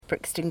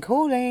Brixton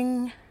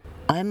Calling.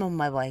 I'm on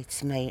my way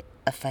to meet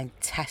a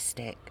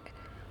fantastic,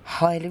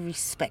 highly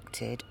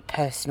respected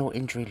personal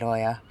injury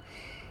lawyer.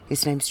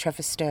 His name's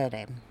Trevor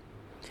Sterling.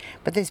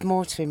 But there's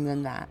more to him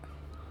than that.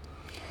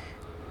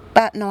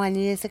 About 9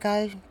 years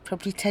ago,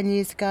 probably 10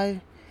 years ago,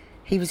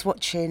 he was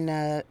watching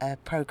a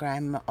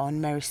programme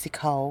on Mary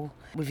Seacole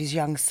with his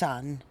young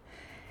son,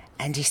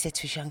 and he said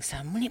to his young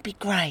son, wouldn't it be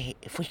great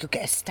if we could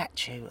get a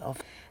statue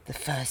of the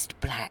first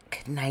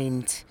black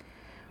named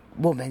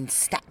woman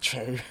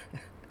statue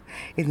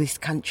in this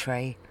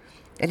country?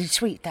 And he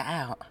tweeted that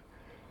out.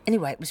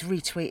 Anyway, it was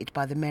retweeted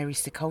by the Mary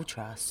Seacole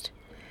Trust.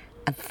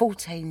 And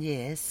 14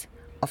 years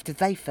after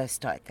they first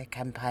started their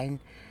campaign,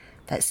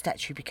 that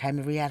statue became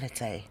a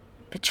reality.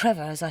 But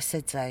Trevor, as I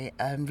said, is a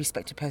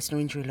respected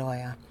personal injury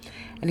lawyer,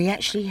 and he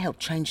actually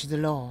helped change the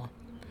law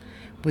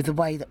with the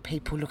way that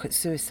people look at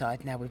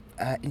suicide now with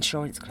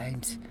insurance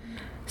claims.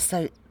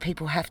 So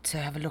people have to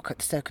have a look at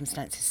the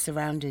circumstances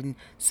surrounding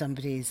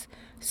somebody's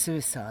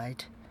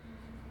suicide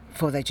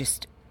before they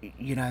just,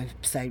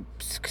 say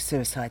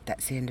suicide,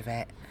 that's the end of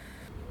it.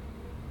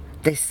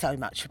 There's so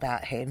much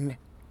about him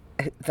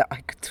that I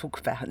could talk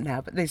about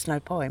now, but there's no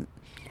point.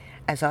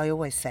 As I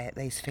always say at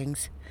these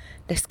things,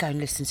 let's go and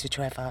listen to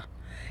Trevor.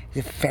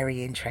 He's a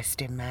very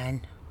interesting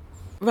man.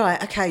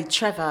 Right, OK,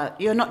 Trevor,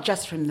 you're not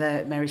just from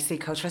the Mary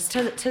Seacole Trust.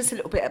 Tell us a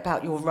little bit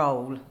about your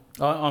role.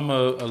 I'm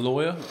a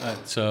lawyer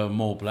at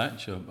Moore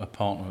Blatch, a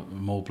partner at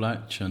Moore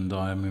Blatch, and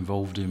I am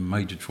involved in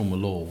major trauma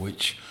law,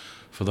 which,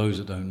 for those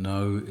that don't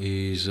know,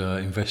 is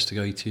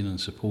investigating and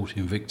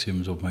supporting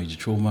victims of major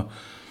trauma.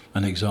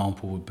 An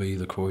example would be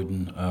the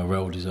Croydon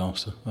rail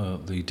disaster,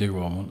 the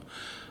derailment.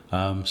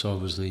 So I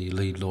was the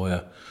lead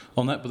lawyer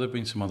on that, but there have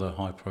been some other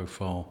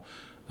high-profile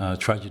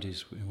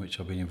tragedies in which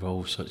I've been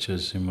involved, such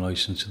as in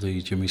relation to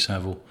the Jimmy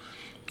Savile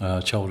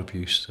child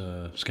abuse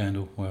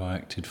scandal, where I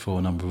acted for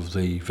a number of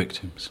the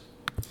victims.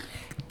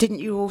 Didn't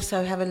you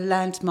also have a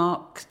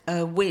landmark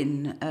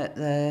win at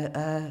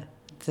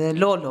the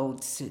Law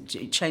Lords,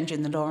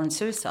 changing the law on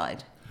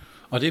suicide?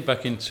 I did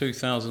back in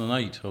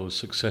 2008. I was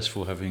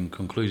successful, having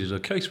concluded a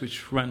case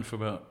which ran for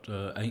about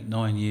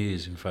 8-9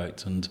 years, in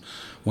fact, and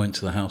went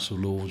to the House of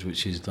Lords,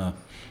 which is the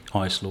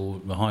highest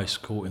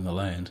court in the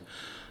land.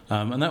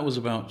 And that was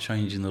about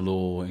changing the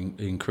law,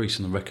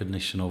 increasing the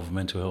recognition of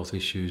mental health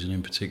issues, and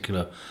in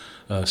particular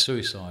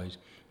suicide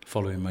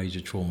following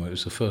major trauma. It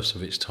was the first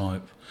of its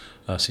type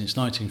since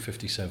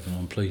 1957.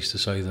 I'm pleased to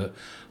say that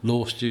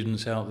law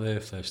students out there,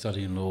 if they're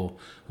studying law,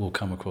 will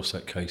come across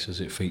that case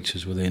as it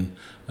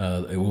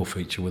will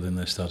feature within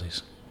their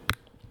studies.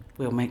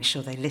 We'll make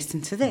sure they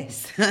listen to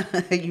this.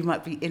 You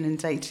might be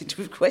inundated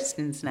with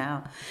questions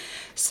now.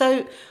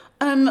 So,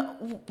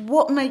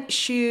 what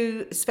makes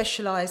you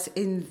specialise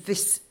in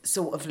this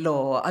sort of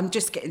law? I'm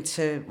just getting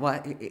to,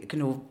 it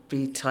can all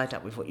be tied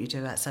up with what you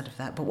do outside of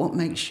that, but what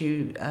makes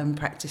you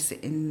practice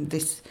it in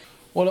this?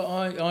 Well,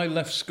 I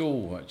left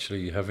school,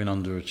 actually, having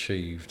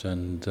underachieved,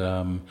 and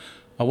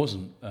I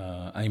wasn't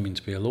aiming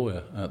to be a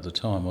lawyer at the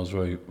time. I was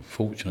very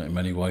fortunate in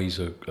many ways.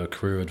 A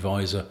career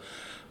advisor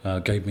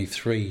gave me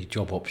 3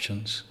 job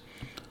options,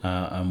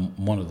 and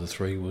one of the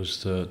 3 was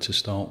to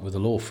start with a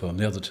law firm.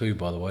 The other 2,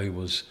 by the way,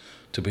 was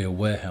to be a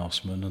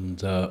warehouseman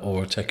and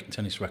or a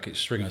tennis racket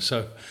stringer.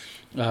 So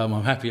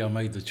I'm happy I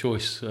made the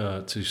choice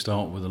to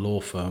start with a law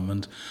firm.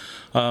 And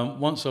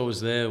once I was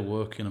there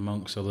working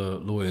amongst other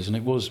lawyers, and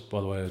it was, by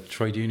the way, a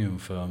trade union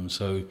firm,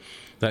 so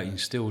that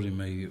instilled in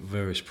me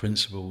various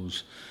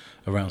principles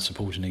around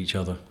supporting each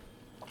other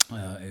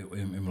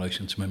in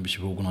relation to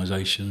membership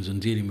organisations and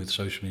dealing with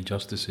social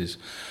injustices.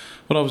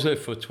 But I was there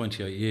for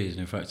 28 years, and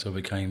in fact I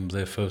became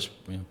their first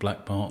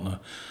black partner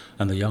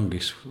and the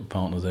youngest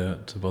partner there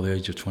by the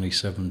age of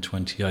 27,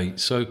 28.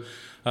 So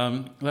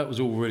that was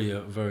all really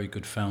a very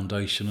good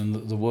foundation, and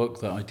the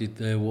work that I did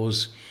there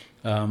was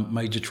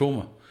major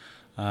trauma.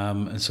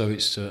 And so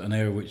it's an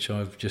area which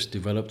I've just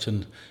developed,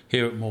 and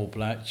here at Moore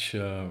Blatch,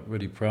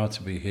 really proud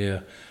to be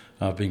here.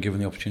 I've been given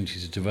the opportunity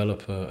to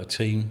develop a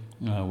team.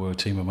 We're a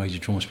team of major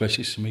trauma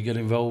specialists, and we get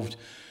involved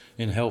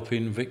in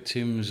helping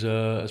victims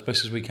as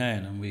best as we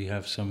can, and we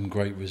have some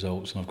great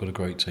results, and I've got a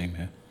great team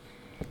here.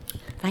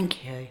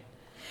 Thank you.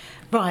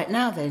 Right,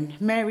 now then,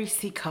 Mary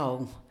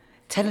Seacole.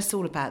 Tell us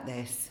all about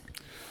this.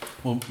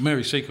 Well,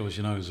 Mary Seacole, as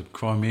you know, is a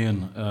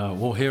Crimean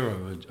war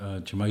hero,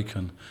 a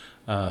Jamaican,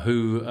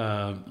 who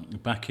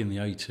back in the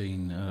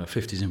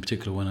 1850s in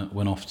particular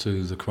went off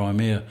to the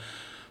Crimea.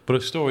 But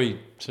her story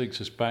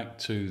takes us back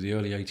to the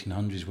early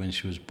 1800s when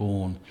she was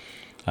born,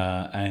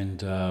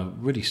 and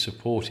really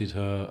supported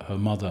her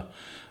mother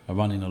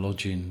running the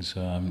lodgings.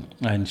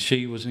 And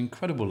she was an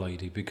incredible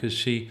lady because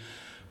she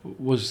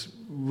was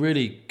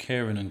really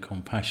caring and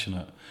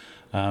compassionate,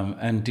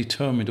 and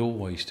determined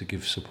always to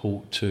give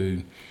support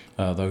to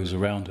those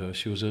around her.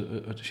 She was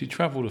she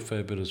travelled a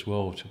fair bit as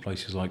well to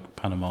places like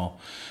Panama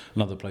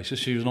and other places.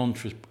 She was an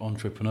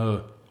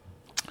entrepreneur.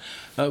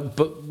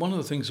 But one of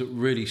the things that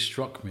really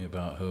struck me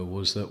about her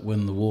was that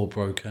when the war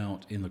broke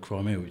out in the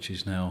Crimea, which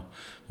is now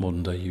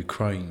modern-day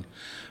Ukraine,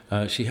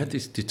 she had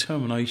this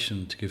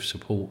determination to give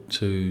support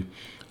to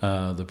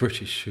the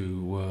British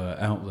who were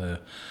out there.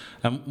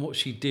 And what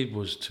she did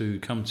was to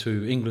come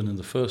to England in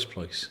the first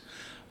place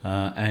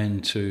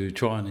and to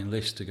try and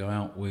enlist to go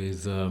out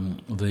with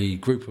the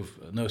group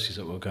of nurses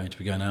that were going to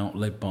be going out,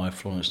 led by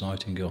Florence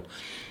Nightingale.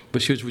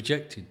 But she was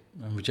rejected,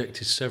 and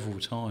rejected several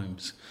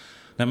times.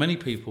 Now, many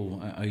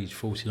people at age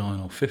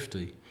 49 or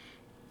 50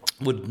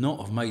 would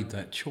not have made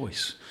that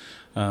choice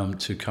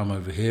to come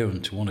over here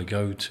and to want to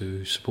go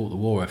to support the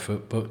war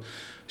effort, but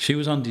she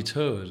was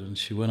undeterred, and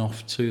she went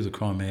off to the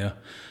Crimea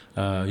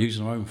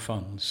using her own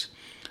funds.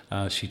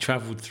 She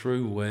travelled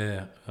through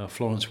where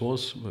Florence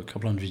was, a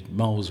couple hundred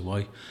miles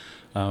away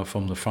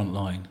from the front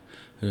line.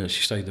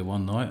 She stayed there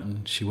one night,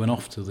 and she went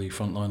off to the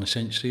front line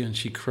essentially, and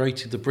she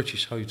created the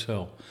British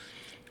Hotel,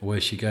 where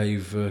she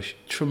gave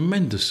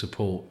tremendous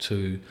support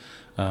to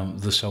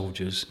the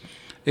soldiers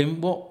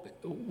in what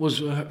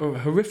was a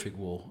horrific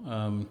war.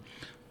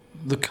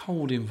 The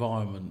cold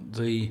environment,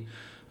 the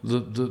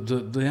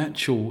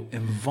actual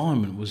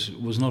environment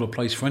was not a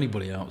place for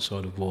anybody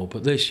outside of war,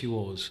 but there she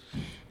was,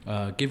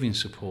 giving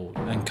support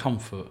and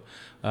comfort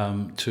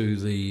to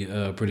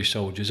the British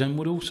soldiers, and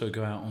would also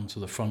go out onto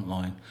the front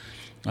line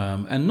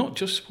and not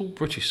just support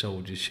British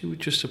soldiers. She would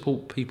just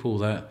support people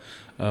that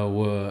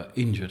were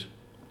injured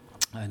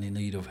and in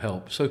need of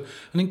help. So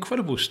an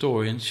incredible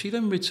story. And she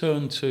then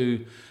returned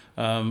to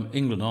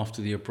England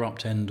after the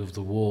abrupt end of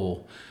the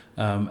war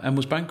and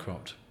was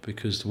bankrupt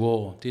because the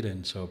war did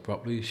end so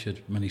abruptly. She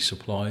had many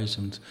supplies,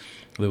 and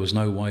there was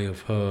no way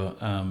of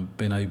her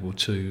being able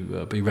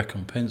to be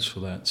recompensed for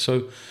that.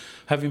 So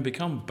having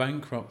become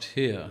bankrupt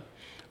here,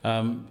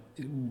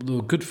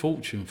 the good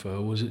fortune for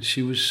her was that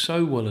she was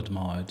so well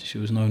admired. She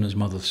was known as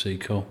Mother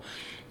Seacole.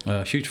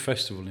 A huge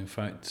festival, in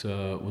fact,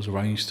 was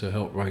arranged to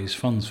help raise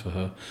funds for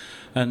her.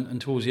 And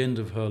towards the end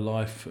of her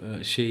life,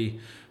 she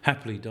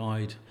happily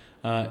died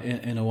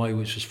in a way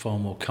which was far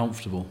more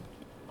comfortable.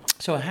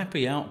 So a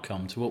happy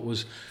outcome to what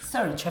was...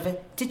 Sorry, Trevor.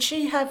 Did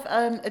she have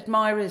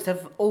admirers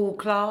of all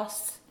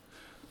class?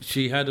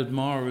 She had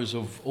admirers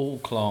of all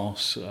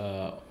class,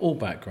 all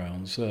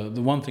backgrounds. The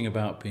one thing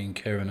about being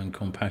caring and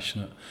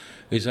compassionate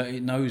is that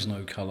it knows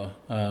no colour.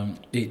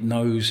 It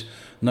knows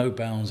no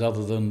bounds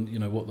other than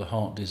what the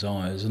heart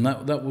desires. And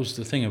that was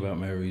the thing about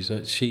Mary, is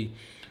that she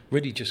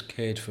really just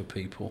cared for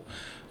people.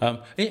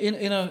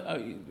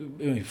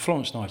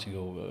 Florence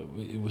Nightingale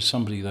was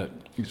somebody that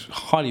was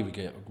highly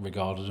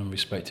regarded and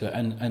respected,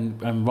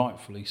 and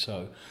rightfully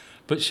so.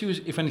 But she was,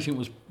 if anything,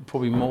 was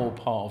probably more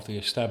part of the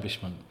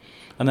establishment.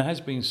 And there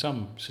has been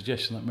some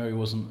suggestion that Mary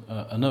wasn't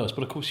a nurse,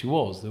 but of course she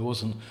was. There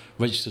wasn't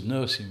registered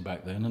nursing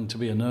back then, and to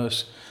be a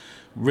nurse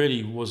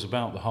really was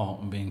about the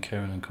heart and being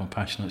caring and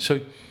compassionate. So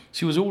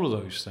she was all of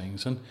those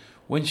things. And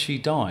when she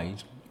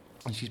died,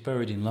 and she's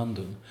buried in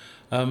London,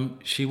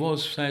 she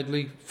was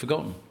sadly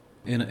forgotten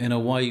in a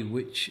way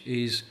which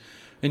is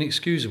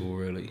inexcusable,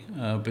 really,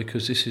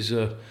 because this is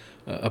a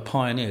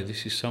pioneer.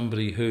 This is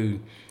somebody who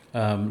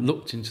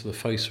looked into the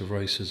face of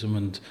racism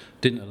and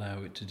didn't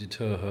allow it to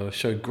deter her,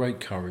 showed great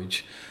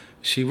courage.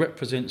 She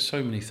represents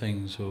so many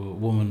things. A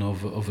woman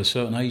of a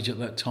certain age at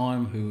that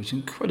time who was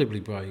incredibly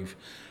brave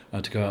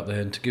to go out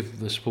there and to give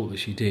the support that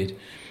she did.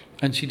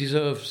 And she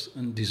deserves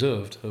and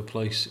deserved her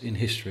place in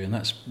history, and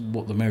that's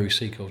what the Mary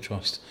Seacole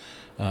Trust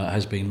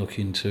has been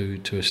looking to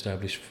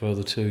establish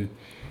further to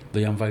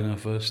the unveiling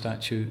of her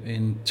statue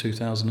in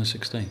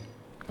 2016.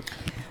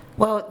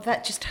 Well,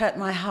 that just hurt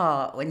my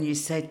heart when you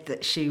said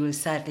that she was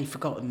sadly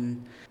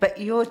forgotten. But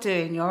you're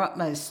doing your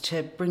utmost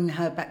to bring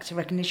her back to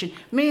recognition.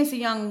 Me as a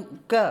young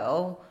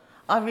girl,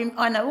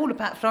 I know all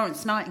about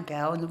Florence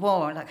Nightingale and the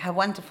war, like how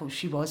wonderful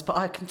she was, but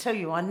I can tell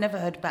you I never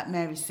heard about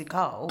Mary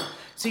Seacole.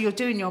 So you're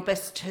doing your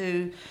best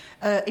to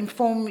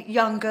inform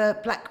younger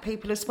black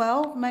people as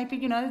well,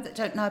 maybe, that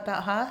don't know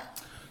about her?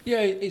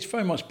 Yeah, it's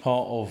very much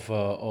part of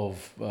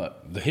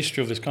the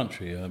history of this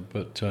country,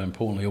 but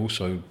importantly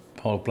also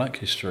part of black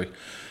history.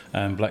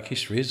 And black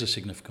history is a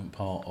significant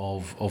part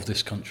of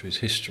this country's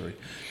history.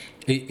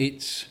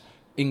 It's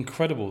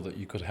incredible that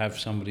you could have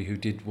somebody who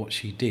did what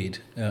she did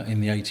in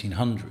the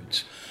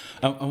 1800s.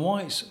 And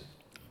why it's,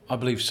 I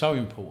believe, so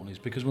important is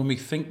because when we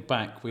think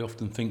back, we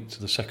often think to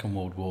the Second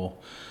World War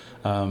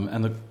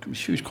and the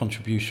huge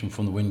contribution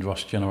from the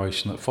Windrush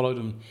generation that followed,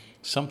 and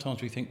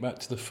sometimes we think back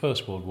to the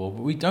First World War,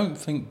 but we don't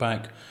think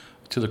back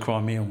to the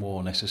Crimean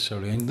War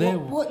necessarily. And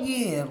what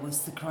year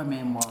was the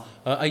Crimean War?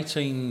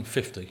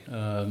 1850.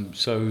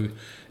 So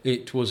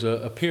it was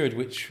a period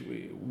which,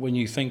 when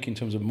you think in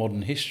terms of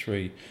modern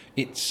history,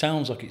 it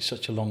sounds like it's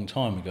such a long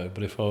time ago.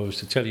 But if I was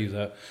to tell you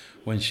that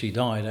when she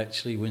died,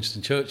 actually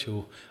Winston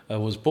Churchill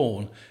was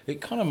born,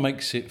 it kind of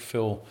makes it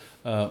feel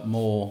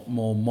more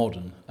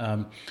modern.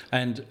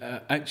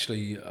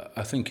 Actually,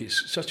 I think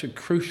it's such a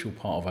crucial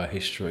part of our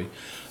history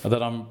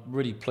that I'm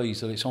really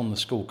pleased that it's on the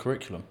school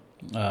curriculum.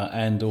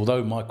 And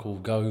although Michael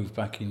Gove,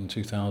 back in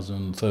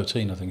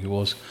 2013, I think it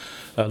was,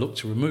 looked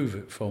to remove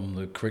it from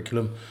the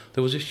curriculum,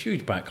 there was a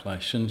huge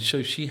backlash. And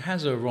so she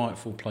has a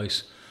rightful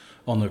place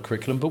on the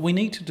curriculum. But we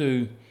need to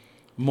do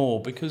more,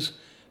 because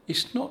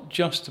it's not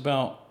just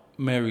about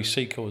Mary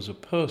Seacole as a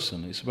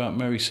person. It's about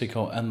Mary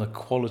Seacole and the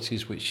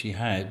qualities which she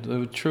had. They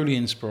were truly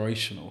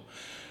inspirational.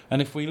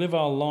 And if we live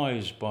our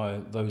lives by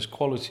those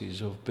qualities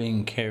of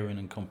being caring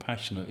and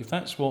compassionate, if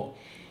that's what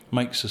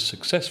makes us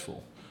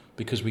successful,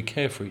 because we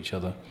care for each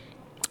other,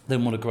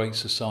 then what a great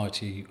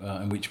society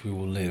in which we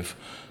will live.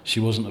 She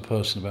wasn't a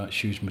person about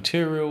huge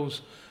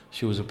materials.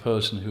 She was a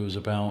person who was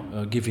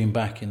about giving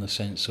back in the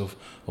sense of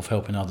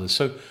helping others.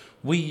 So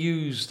we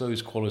use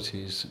those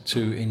qualities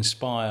to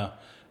inspire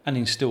and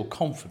instill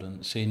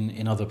confidence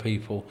in other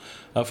people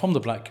from the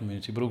black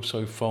community, but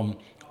also from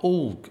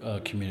all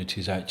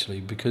communities,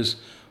 actually, because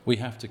we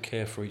have to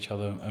care for each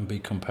other and be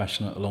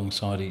compassionate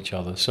alongside each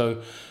other.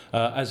 So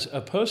as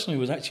a person who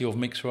was actually of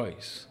mixed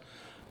race,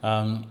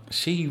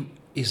 she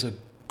is a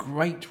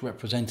great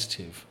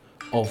representative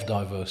of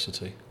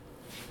diversity.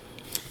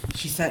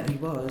 She certainly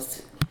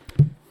was.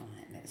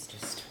 Right, let's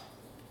just...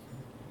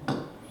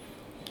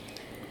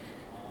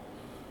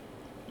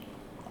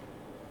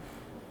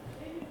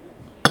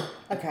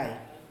 Okay,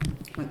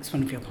 that's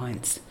one of your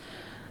points.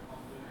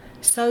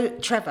 So,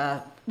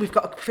 Trevor, we've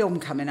got a film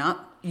coming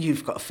up.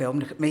 You've got a film.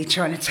 Look at me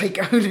trying to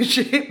take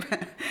ownership.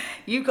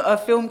 You've got a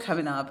film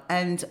coming up,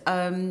 and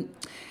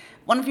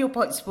one of your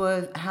points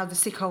were how the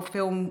Seacole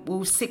film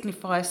will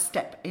signify a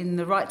step in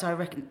the right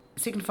direction.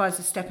 Signifies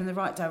a step in the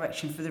right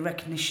direction for the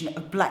recognition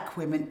of black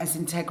women as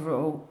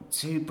integral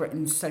to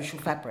Britain's social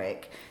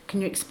fabric.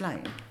 Can you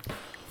explain?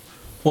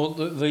 Well,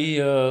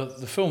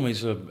 the film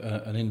is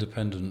an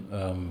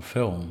independent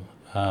film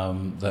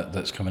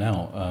that's coming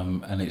out,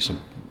 and it's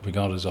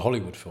regarded as a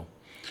Hollywood film.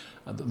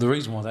 The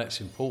reason why that's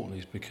important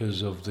is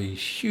because of the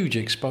huge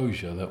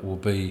exposure that will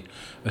be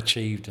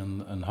achieved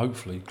and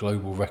hopefully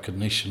global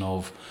recognition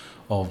of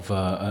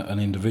an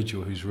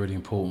individual who's really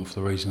important for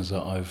the reasons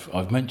that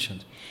I've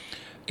mentioned.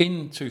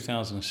 In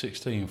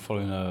 2016,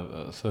 following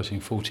a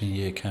 13-14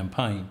 year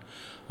campaign,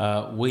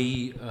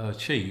 we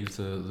achieved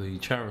the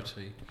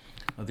charity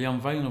the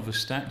unveiling of a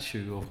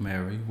statue of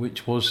Mary,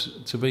 which was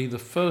to be the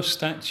first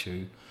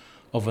statue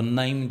of a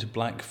named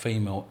black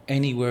female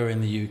anywhere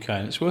in the UK.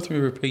 And it's worth me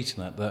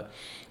repeating that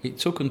it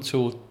took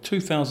until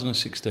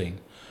 2016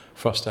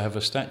 for us to have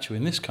a statue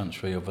in this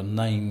country of a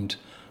named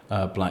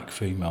black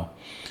female.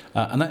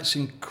 And that's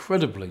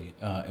incredibly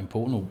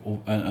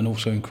important and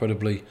also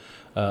incredibly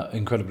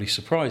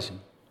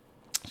surprising.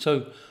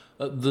 So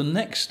the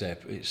next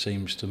step, it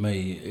seems to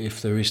me,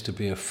 if there is to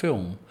be a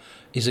film,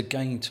 is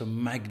again to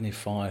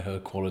magnify her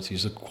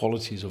qualities, the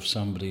qualities of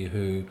somebody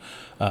who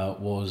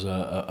was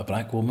a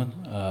black woman,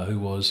 who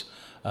was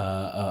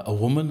a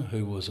woman,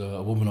 who was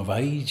a woman of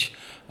age,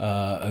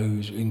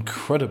 who's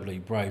incredibly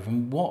brave.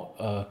 And what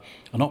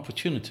an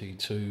opportunity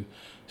to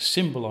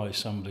symbolise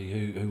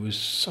somebody who was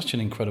such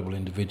an incredible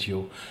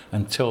individual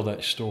and tell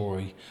that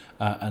story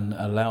and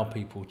allow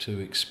people to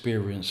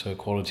experience her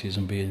qualities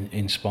and be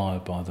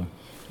inspired by them.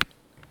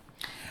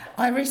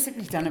 I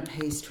recently done a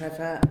piece,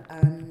 Trevor,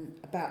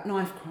 about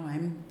knife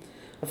crime,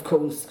 of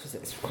course, because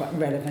it's quite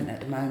relevant at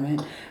the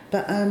moment.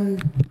 But a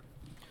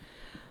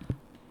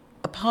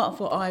part of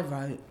what I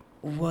wrote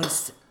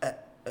was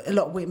a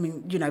lot of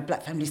women,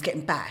 black families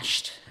getting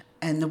bashed,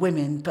 and the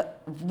women.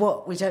 But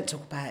what we don't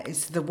talk about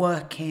is the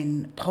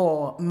working,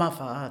 poor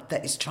mother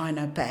that is trying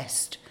her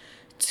best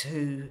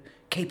to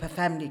keep her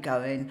family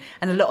going.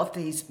 And a lot of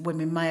these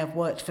women may have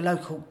worked for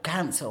local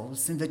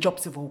councils and the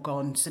jobs have all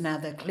gone, so now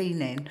they're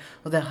cleaning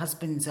or their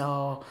husbands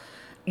are,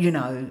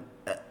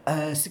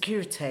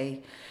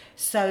 security.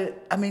 So,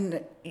 I mean,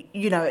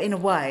 in a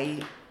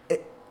way,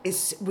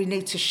 we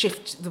need to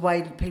shift the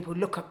way people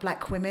look at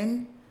black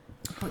women.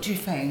 What do you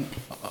think?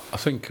 I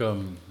think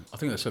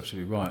that's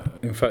absolutely right.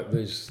 In fact,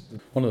 there's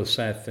one of the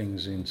sad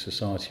things in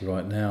society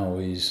right now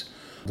is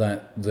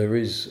that there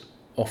is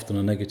often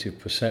a negative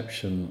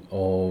perception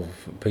of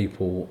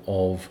people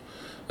of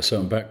a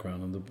certain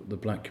background, and the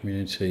black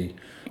community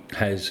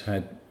has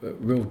had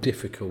real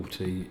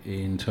difficulty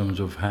in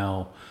terms of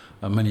how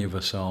many of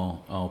us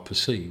are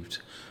perceived.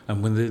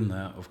 And within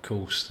that, of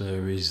course,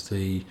 there is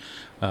the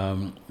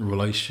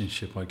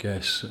relationship, I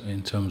guess,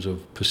 in terms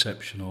of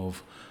perception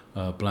of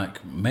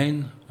black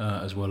men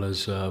as well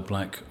as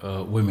black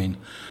women.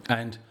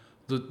 And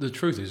the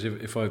truth is,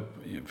 if I'm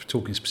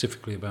talking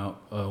specifically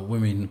about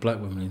black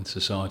women in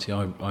society,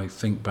 I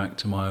think back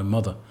to my own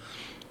mother.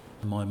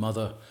 My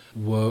mother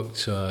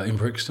worked in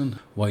Brixton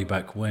way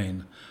back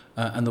when,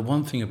 and the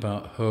one thing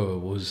about her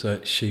was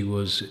that she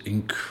was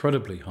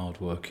incredibly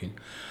hardworking.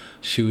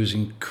 She was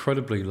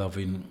incredibly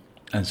loving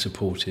and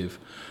supportive,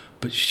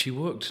 but she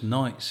worked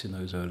nights in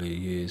those earlier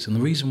years. And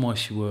the reason why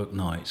she worked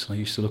nights, I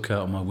used to look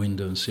out of my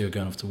window and see her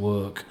going off to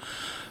work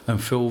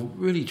and feel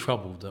really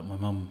troubled that my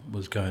mum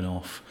was going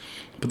off.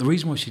 But the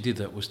reason why she did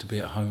that was to be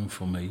at home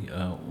for me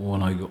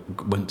when I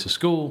went to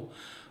school,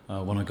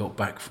 when I got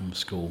back from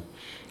school.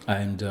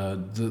 And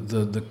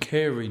the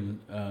caring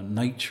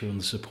nature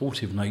and the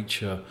supportive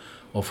nature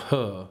of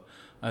her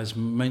has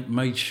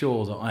made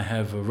sure that I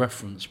have a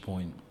reference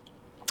point.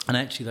 And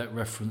actually that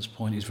reference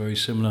point is very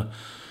similar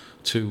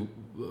to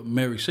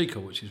Mary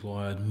Seacole, which is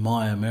why I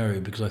admire Mary,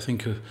 because I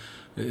think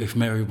if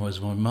Mary was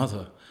my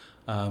mother,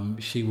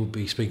 she would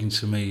be speaking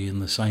to me in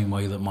the same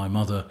way that my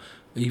mother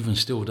even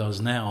still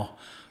does now.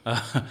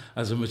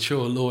 As a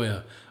mature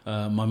lawyer,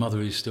 my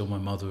mother is still my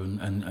mother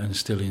and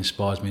still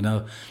inspires me.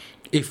 Now,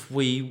 if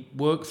we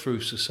work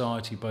through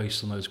society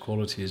based on those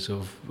qualities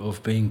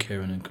of being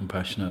caring and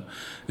compassionate,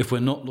 if we're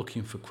not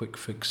looking for quick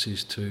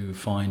fixes to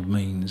find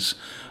means,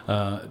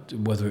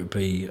 whether it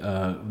be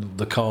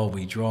the car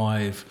we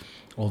drive,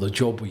 or the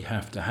job we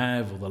have to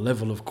have, or the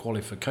level of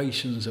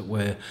qualifications that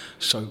we're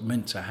so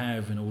meant to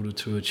have in order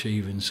to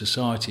achieve in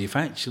society, if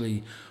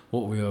actually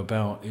what we're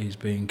about is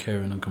being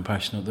caring and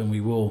compassionate, then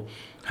we will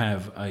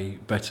have a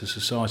better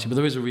society. But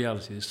there is a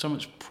reality. There's so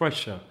much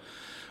pressure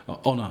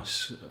on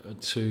us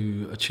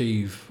to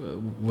achieve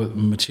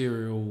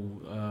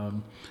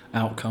material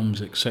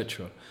outcomes,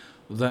 etc.,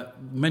 that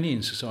many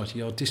in society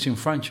are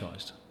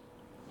disenfranchised.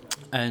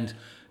 And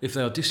if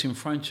they are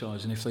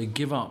disenfranchised and if they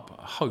give up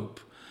hope,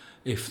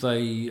 if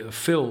they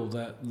feel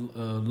that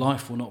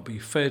life will not be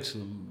fair to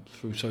them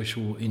through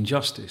social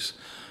injustice,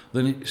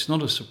 then it's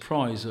not a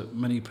surprise that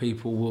many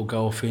people will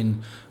go off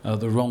in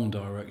the wrong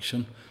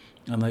direction,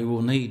 and they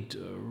will need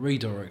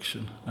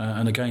redirection.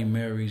 And again,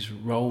 Mary's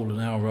role and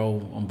our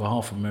role on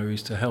behalf of Mary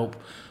is to help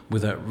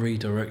with that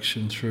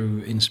redirection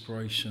through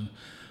inspiration.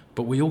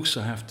 But we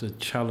also have to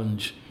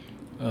challenge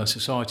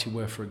society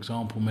where, for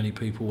example, many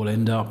people will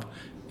end up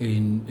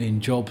in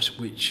jobs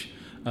which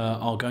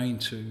are going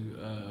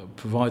to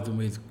provide them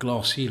with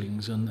glass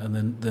ceilings, and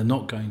then they're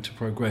not going to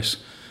progress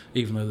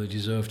even though they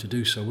deserve to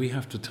do so. We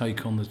have to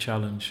take on the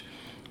challenge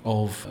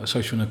of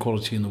social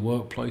inequality in the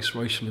workplace,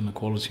 racial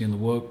inequality in the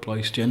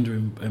workplace, gender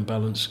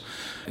imbalance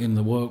in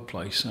the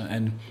workplace,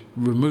 and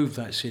remove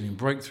that ceiling,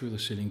 break through the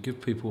ceiling,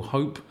 give people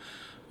hope.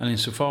 And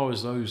insofar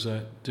as those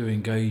that do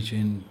engage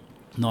in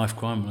knife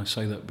crime, and I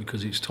say that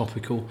because it's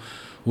topical,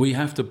 we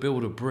have to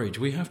build a bridge.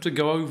 We have to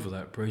go over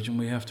that bridge, and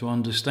we have to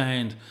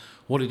understand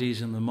what it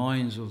is in the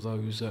minds of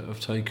those that have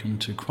taken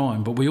to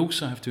crime. But we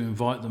also have to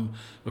invite them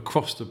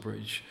across the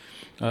bridge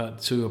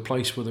to a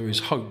place where there is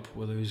hope,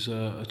 where there is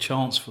a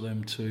chance for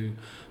them to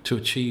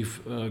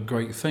achieve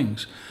great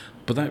things.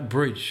 But that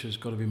bridge has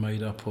got to be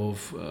made up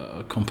of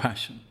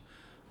compassion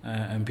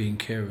and being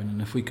caring.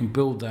 And if we can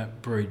build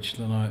that bridge,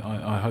 then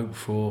I hope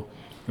for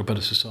a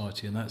better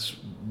society. And that's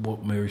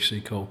what Mary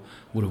Seacole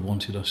would have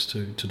wanted us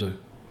to do.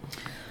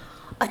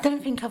 I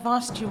don't think I've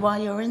asked you why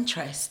your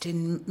interest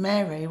in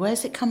Mary.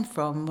 Where's it come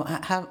from?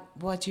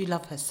 Why do you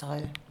love her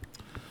so?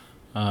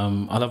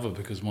 I love her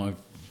because my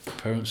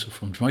parents are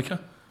from Jamaica,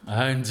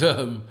 and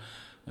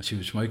she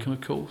was Jamaican,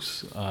 of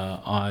course.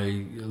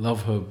 I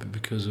love her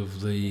because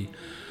of the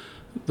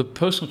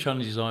personal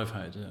challenges I've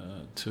had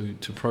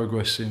to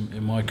progress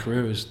in my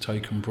career has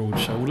taken broad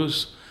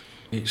shoulders.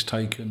 It's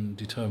taken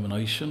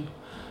determination.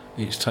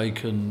 It's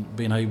taken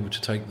being able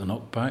to take the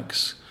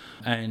knockbacks.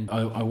 And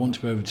I want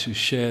to be able to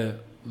share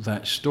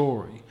that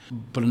story.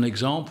 But an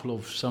example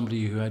of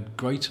somebody who had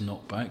greater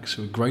knockbacks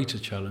or greater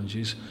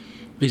challenges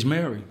is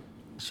Mary.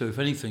 So if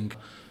anything,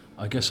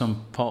 I guess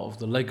I'm part of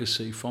the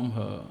legacy from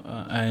her.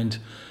 And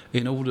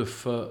in order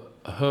for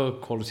her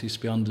qualities to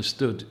be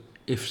understood,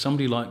 if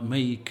somebody like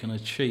me can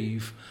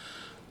achieve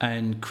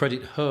and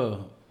credit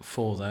her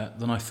for that,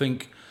 then I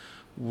think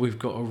we've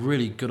got a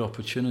really good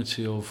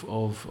opportunity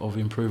of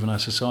improving our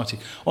society.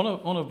 On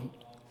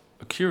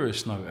a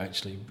curious note,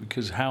 actually,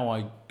 because how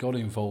I got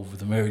involved with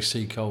the Mary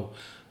Seacole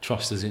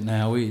Trust, as it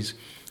now is,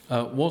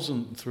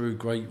 wasn't through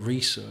great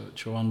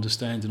research or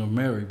understanding of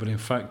Mary, but in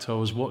fact I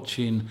was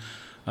watching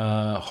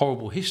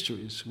Horrible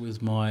Histories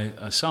with my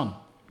son,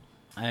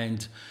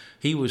 and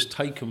he was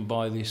taken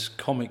by this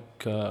comic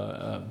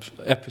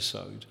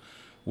episode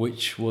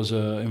which was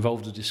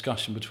involved a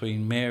discussion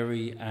between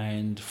Mary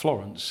and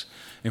Florence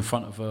in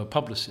front of a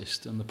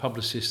publicist, and the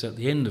publicist at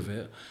the end of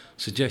it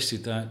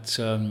suggested that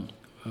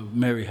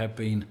Mary had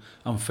been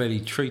unfairly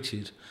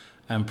treated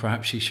and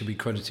perhaps she should be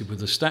credited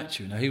with a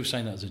statue. Now, he was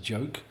saying that as a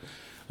joke,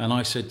 and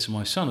I said to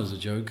my son as a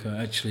joke,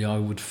 actually I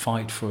would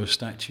fight for a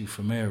statue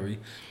for Mary,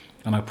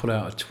 and I put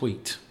out a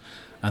tweet,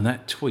 and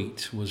that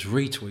tweet was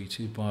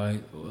retweeted by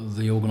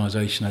the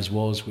organisation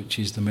which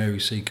is the Mary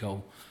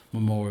Seacole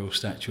Memorial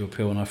Statue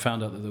Appeal, and I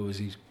found out that there was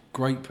these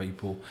great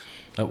people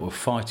that were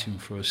fighting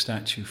for a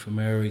statue for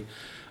Mary,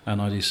 and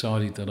I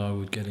decided that I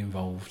would get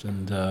involved,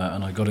 and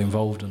I got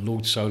involved, and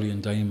Lord Soley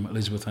and Dame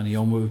Elizabeth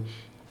Anionwu,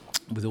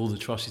 with all the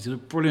trustees, did a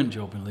brilliant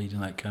job in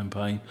leading that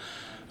campaign,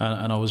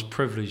 and I was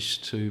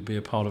privileged to be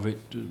a part of it,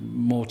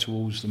 more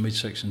towards the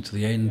midsection to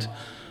the end,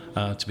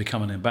 to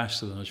become an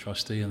ambassador and a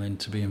trustee, and then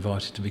to be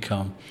invited to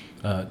become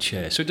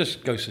chair. So it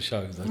just goes to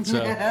show that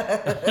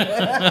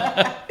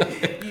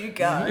you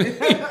go.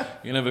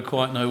 You never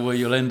quite know where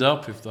you'll end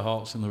up if the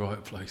heart's in the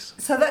right place.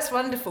 So that's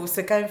wonderful.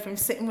 So going from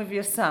sitting with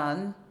your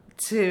son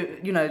to,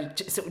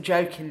 sort of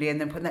jokingly,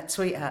 and then putting that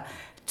tweet out,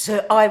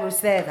 to I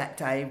was there that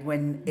day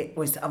when it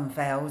was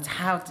unveiled.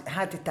 How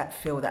did that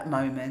feel, that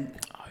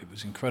moment? It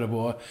was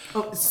incredible.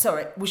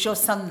 Sorry, was your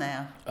son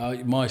there?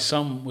 My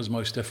son was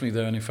most definitely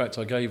there, and in fact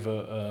I gave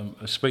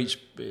a speech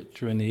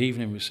during the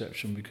evening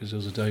reception because there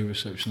was a day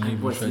reception and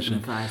evening reception.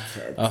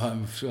 Invited.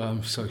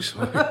 I'm so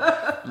sorry.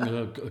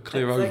 A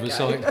clear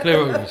oversight. Clear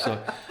oversight.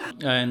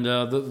 And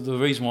the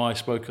reason why I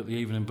spoke at the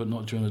evening but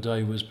not during the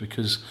day was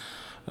because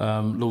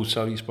Lord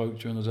Solly spoke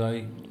during the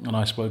day and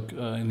I spoke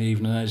in the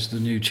evening as the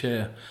new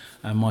chair,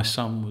 and my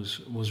son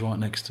was right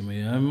next to me,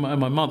 and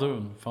my mother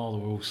and father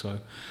were also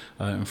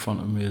in front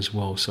of me as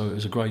well. So it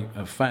was a great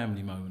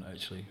family moment,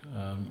 actually.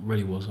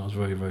 Really was. I was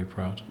very, very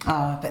proud. Oh,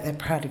 I bet they're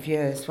proud of you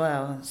as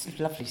well. It's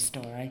a lovely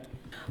story.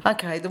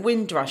 Okay, the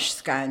Windrush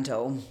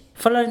scandal.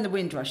 Following the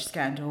Windrush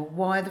scandal,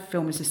 why the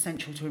film is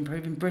essential to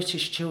improving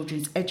British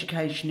children's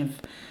education of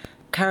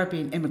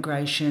Caribbean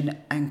immigration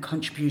and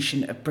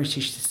contribution of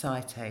British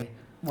society.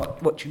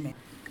 What do you mean?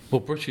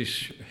 Well,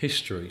 British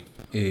history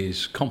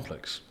is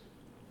complex,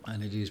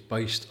 and it is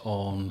based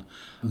on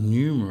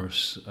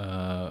numerous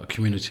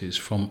communities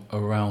from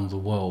around the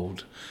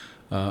world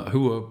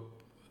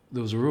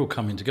there was a real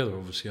coming together,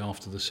 obviously,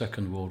 after the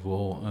Second World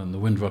War, and the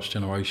Windrush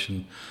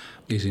generation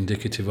is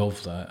indicative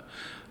of that.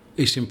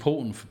 It's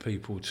important for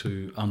people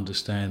to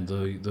understand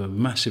the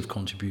massive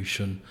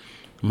contribution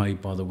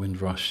made by the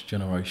Windrush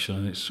generation,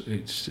 and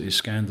it's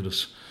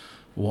scandalous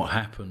what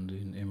happened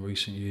in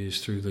recent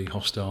years through the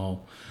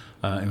hostile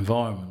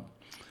environment.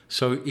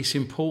 So it's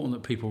important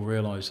that people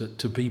realise that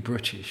to be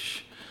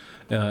British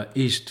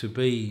is to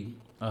be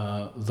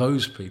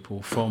those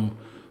people from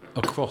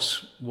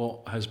across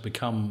what has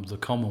become the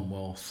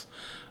Commonwealth,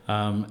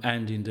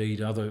 and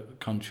indeed other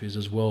countries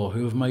as well,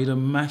 who have made a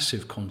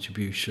massive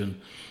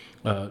contribution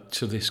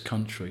to this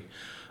country.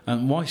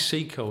 And why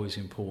Seacole is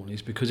important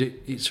is because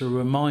it's a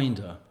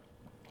reminder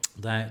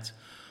that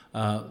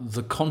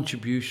the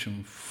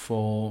contribution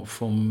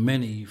from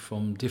many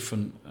from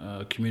different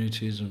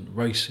communities and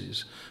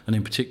races, and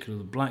in particular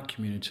the black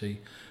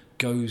community,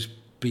 goes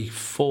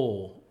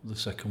before the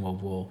Second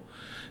World War.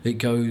 It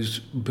goes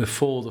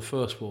before the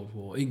First World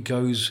War. It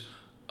goes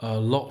a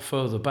lot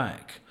further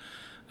back.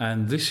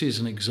 And this is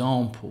an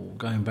example,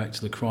 going back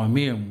to the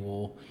Crimean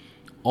War,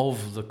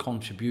 of the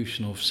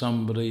contribution of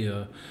somebody,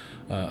 a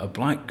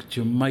black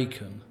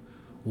Jamaican,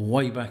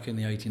 way back in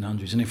the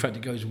 1800s. And in fact,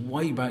 it goes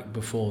way back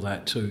before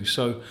that too.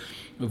 So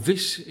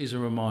this is a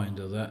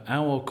reminder that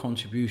our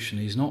contribution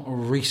is not a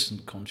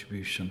recent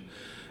contribution.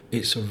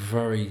 It's a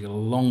very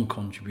long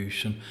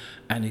contribution,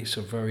 and it's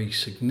a very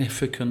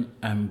significant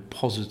and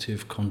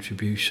positive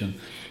contribution.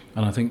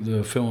 And I think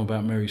the film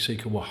about Mary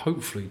Seacole will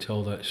hopefully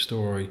tell that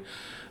story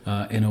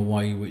in a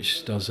way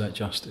which does that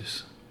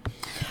justice.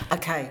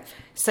 Okay,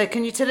 so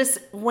can you tell us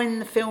when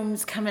the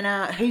film's coming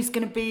out? Who's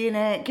going to be in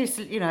it? Give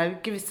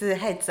us the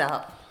heads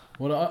up.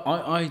 Well,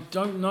 I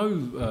don't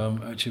know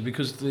actually,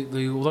 because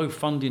the although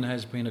funding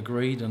has been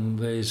agreed and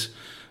there's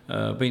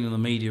been in the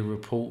media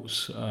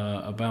reports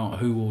about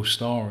who will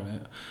star in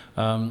it,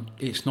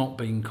 it's not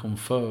been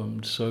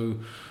confirmed. So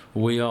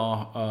we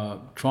are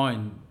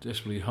trying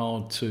desperately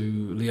hard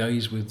to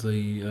liaise with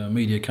the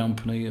media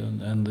company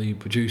and the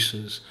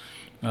producers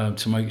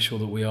to make sure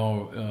that we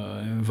are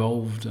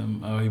involved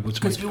and are able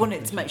to. Because we want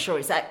it to make sure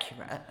it's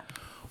accurate.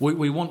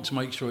 We want to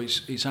make sure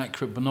it's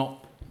accurate, but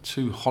not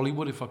too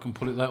Hollywood, if I can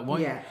put it that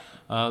way.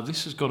 Yeah.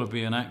 This has got to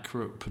be an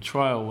accurate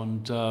portrayal,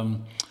 and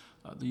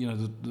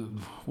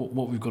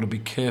what we've got to be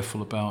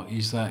careful about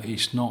is that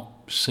it's not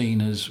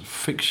seen as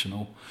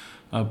fictional,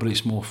 but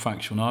it's more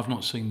factual. Now, I've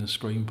not seen the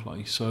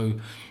screenplay, so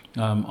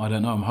I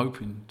don't know. I'm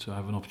hoping to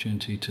have an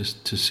opportunity to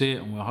see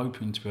it, and we're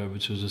hoping to be able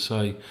to, as I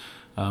say,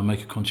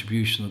 make a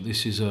contribution that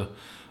this is a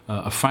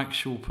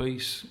factual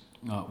piece,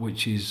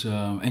 which is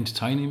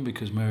entertaining,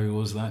 because Mary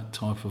was that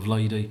type of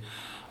lady.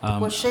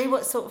 Was she?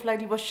 What sort of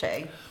lady was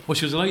she? Well,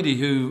 she was a lady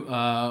who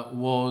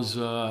was,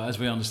 as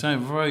we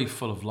understand, very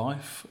full of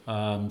life.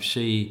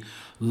 She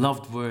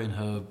loved wearing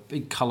her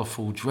big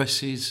colourful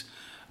dresses.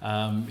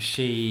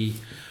 She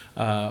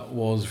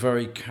was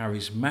very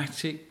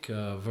charismatic,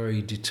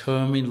 very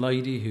determined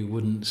lady who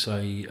wouldn't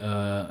say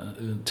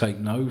take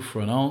no for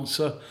an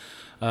answer.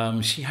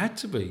 She had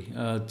to be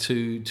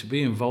to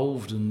be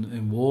involved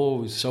in war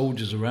with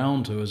soldiers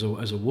around her as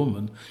a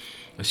woman.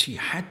 She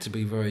had to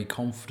be very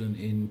confident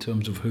in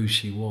terms of who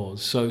she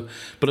was. So,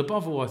 but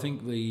above all, I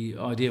think the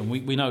idea, and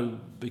we know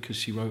because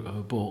she wrote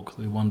her book,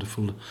 The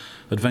Wonderful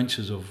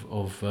Adventures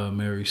of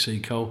Mary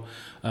Seacole,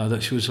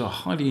 that she was a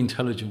highly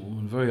intelligent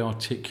woman, very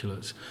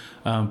articulate,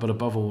 but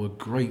above all, a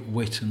great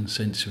wit and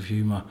sense of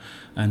humour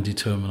and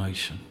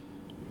determination.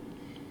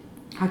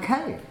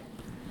 Okay.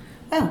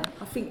 Well,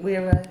 I think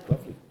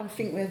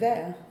we're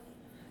there.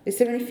 Is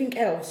there anything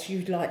else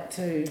you'd like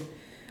to?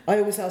 I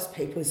always ask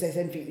people, is there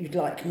anything you'd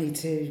like me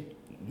to,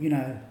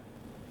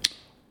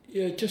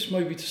 Yeah, just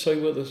maybe to say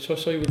where the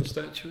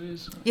statue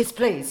is. Yes,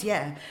 please.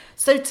 Yeah.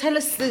 So tell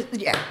us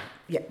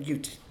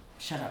you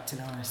shut up,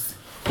 Delores.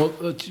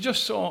 Well,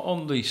 just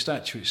on the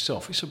statue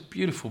itself, it's a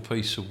beautiful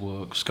piece of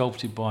work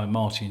sculpted by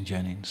Martin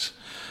Jennings.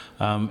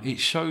 It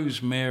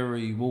shows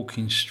Mary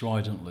walking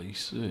stridently.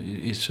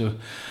 It's a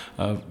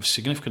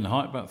significant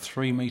height, about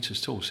 3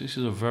 metres tall. So this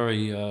is a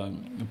very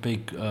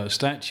big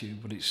statue,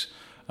 but it's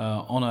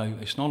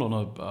not on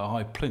a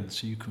high plinth,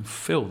 so you can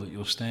feel that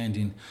you're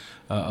standing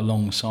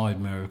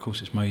alongside Mary. Of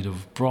course, it's made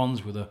of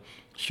bronze with a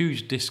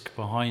huge disc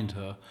behind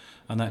her,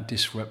 and that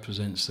disc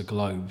represents the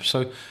globe.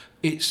 So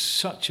it's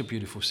such a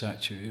beautiful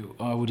statue.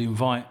 I would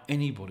invite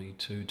anybody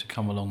to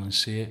come along and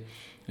see it.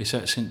 It's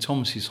at St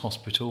Thomas's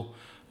Hospital,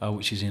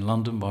 which is in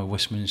London by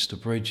Westminster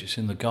Bridge. It's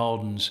in the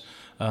gardens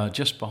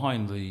just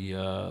behind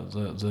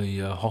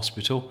the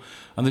hospital.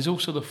 And there's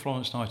also the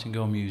Florence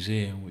Nightingale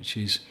Museum, which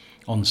is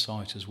on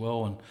site as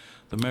well. And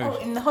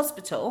in the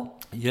hospital?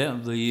 Yeah,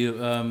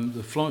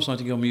 the Florence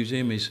Nightingale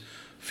Museum is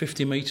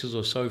 50 metres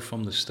or so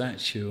from the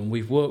statue, and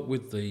we've worked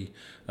with the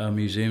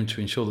museum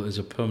to ensure that there's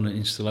a permanent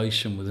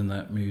installation within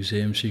that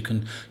museum, so you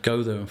can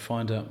go there and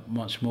find out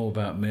much more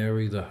about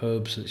Mary, the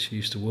herbs that she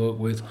used to work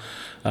with.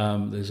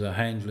 There's a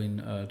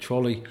handling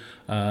trolley,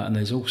 and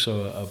there's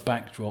also a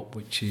backdrop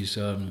which is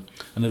an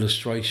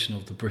illustration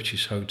of the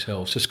British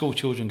Hotel. So school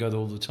children go there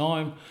all the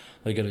time.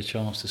 They get a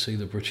chance to see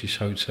the British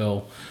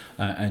Hotel,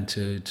 and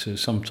to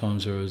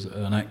sometimes there is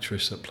an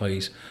actress that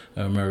plays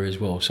Mary as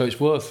well. So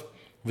it's worth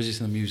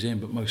visiting the museum,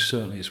 but most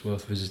certainly it's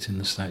worth visiting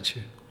the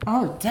statue.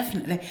 Oh,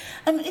 definitely.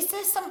 Is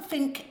there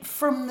something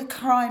from the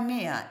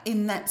Crimea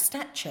in that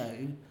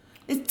statue?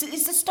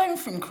 Is the stone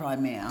from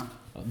Crimea?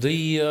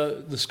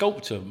 The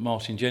sculptor,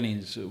 Martin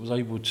Jennings, was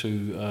able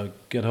to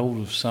get hold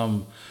of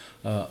some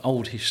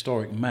old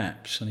historic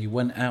maps, and he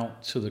went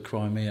out to the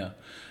Crimea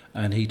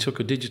and he took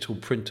a digital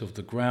print of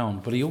the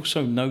ground, but he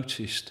also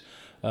noticed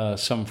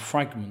some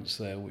fragments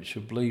there, which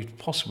are believed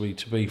possibly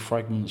to be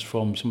fragments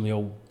from some of the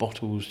old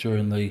bottles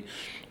during the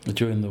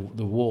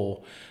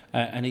war,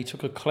 and he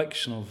took a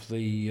collection of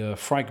the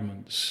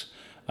fragments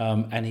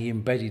and he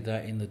embedded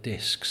that in the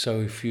disc.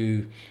 So if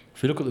you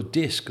look at the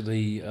disc,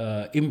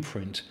 the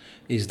imprint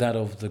is that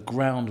of the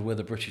ground where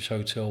the British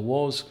Hotel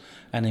was,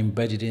 and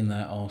embedded in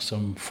that are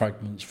some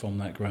fragments from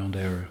that ground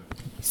area.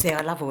 See,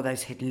 I love all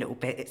those hidden little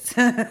bits.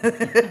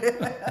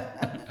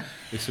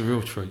 It's a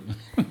real treat.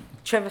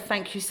 Trevor,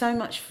 thank you so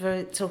much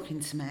for talking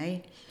to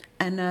me,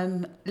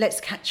 and let's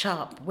catch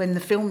up when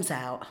the film's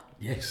out.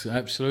 Yes,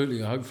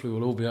 absolutely. Hopefully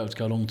we'll all be able to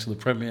go along to the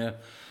premiere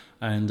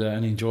and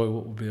enjoy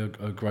what will be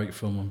a great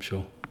film, I'm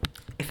sure.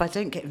 If I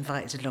don't get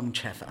invited along,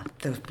 Trevor,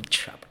 there'll be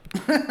trouble.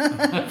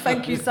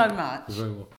 Thank you so much. Very well.